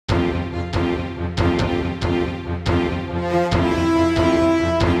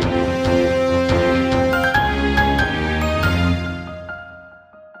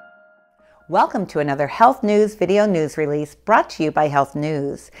Welcome to another Health News video news release brought to you by Health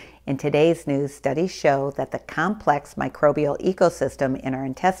News. In today's news, studies show that the complex microbial ecosystem in our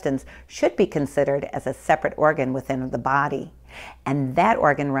intestines should be considered as a separate organ within the body. And that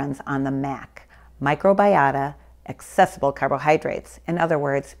organ runs on the MAC, Microbiota-Accessible Carbohydrates, in other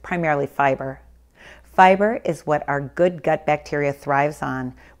words, primarily fiber. Fiber is what our good gut bacteria thrives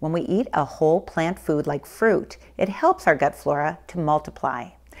on. When we eat a whole plant food like fruit, it helps our gut flora to multiply.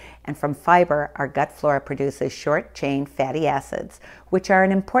 And from fiber, our gut flora produces short-chain fatty acids, which are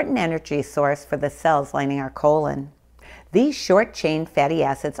an important energy source for the cells lining our colon. These short-chain fatty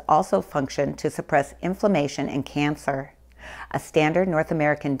acids also function to suppress inflammation and cancer. A standard North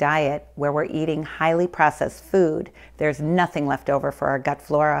American diet where we're eating highly processed food, there's nothing left over for our gut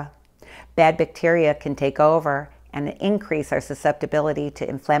flora. Bad bacteria can take over and increase our susceptibility to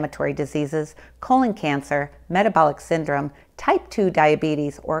inflammatory diseases, colon cancer, metabolic syndrome, type 2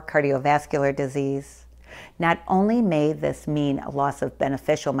 diabetes, or cardiovascular disease. Not only may this mean a loss of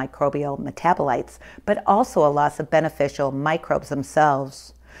beneficial microbial metabolites, but also a loss of beneficial microbes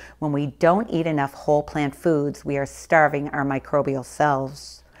themselves. When we don't eat enough whole plant foods, we are starving our microbial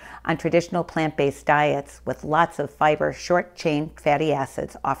selves. On traditional plant-based diets with lots of fiber, short-chain fatty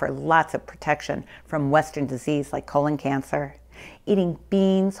acids offer lots of protection from Western disease like colon cancer. Eating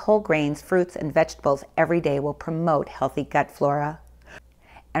beans, whole grains, fruits, and vegetables every day will promote healthy gut flora.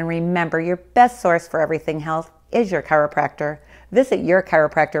 And remember, your best source for everything health is your chiropractor. Visit your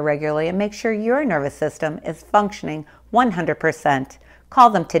chiropractor regularly and make sure your nervous system is functioning 100%. Call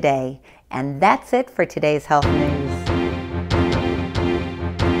them today. And that's it for today's health news.